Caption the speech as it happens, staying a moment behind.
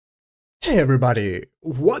Hey everybody,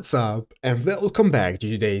 what's up and welcome back to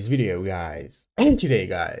today's video guys. And today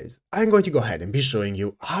guys, I'm going to go ahead and be showing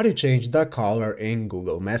you how to change the color in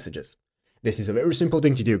Google Messages. This is a very simple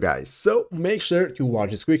thing to do guys, so make sure to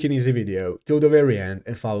watch this quick and easy video till the very end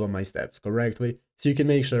and follow my steps correctly so you can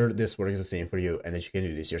make sure this works the same for you and that you can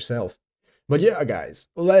do this yourself. But yeah guys,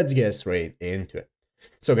 let's get straight into it.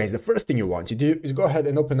 So guys, the first thing you want to do is go ahead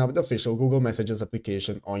and open up the official Google Messages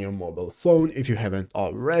application on your mobile phone if you haven't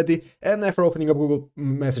already. And after opening up Google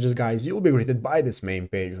Messages guys, you'll be greeted by this main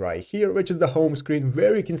page right here, which is the home screen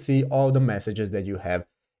where you can see all the messages that you have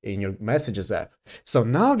in your Messages app. So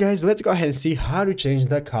now guys, let's go ahead and see how to change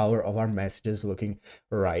the color of our messages looking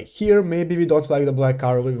right here. Maybe we don't like the black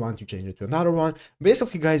color, we want to change it to another one.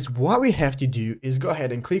 Basically guys, what we have to do is go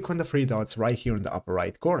ahead and click on the three dots right here in the upper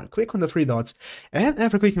right corner. Click on the three dots, and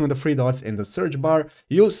after clicking on the three dots in the search bar,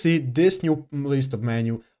 you'll see this new list of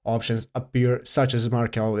menu options appear, such as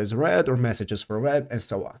mark all as red or messages for web and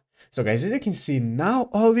so on. So guys, as you can see now,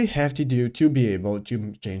 all we have to do to be able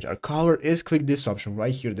to change our color is click this option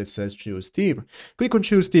right here that says choose theme. Click on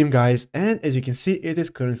choose theme guys, and as you can see it is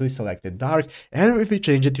currently selected dark, and if we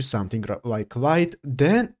change it to something like light,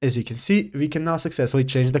 then as you can see we can now successfully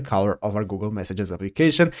change the color of our Google Messages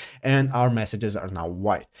application and our messages are now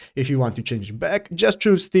white. If you want to change it back, just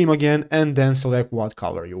choose theme again and then select what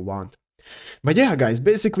color you want. But yeah guys,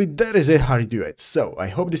 basically that is it how to do it. So I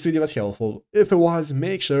hope this video was helpful. If it was,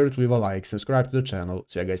 make sure to leave a like, subscribe to the channel.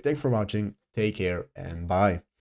 So yeah guys, thanks for watching, take care and bye.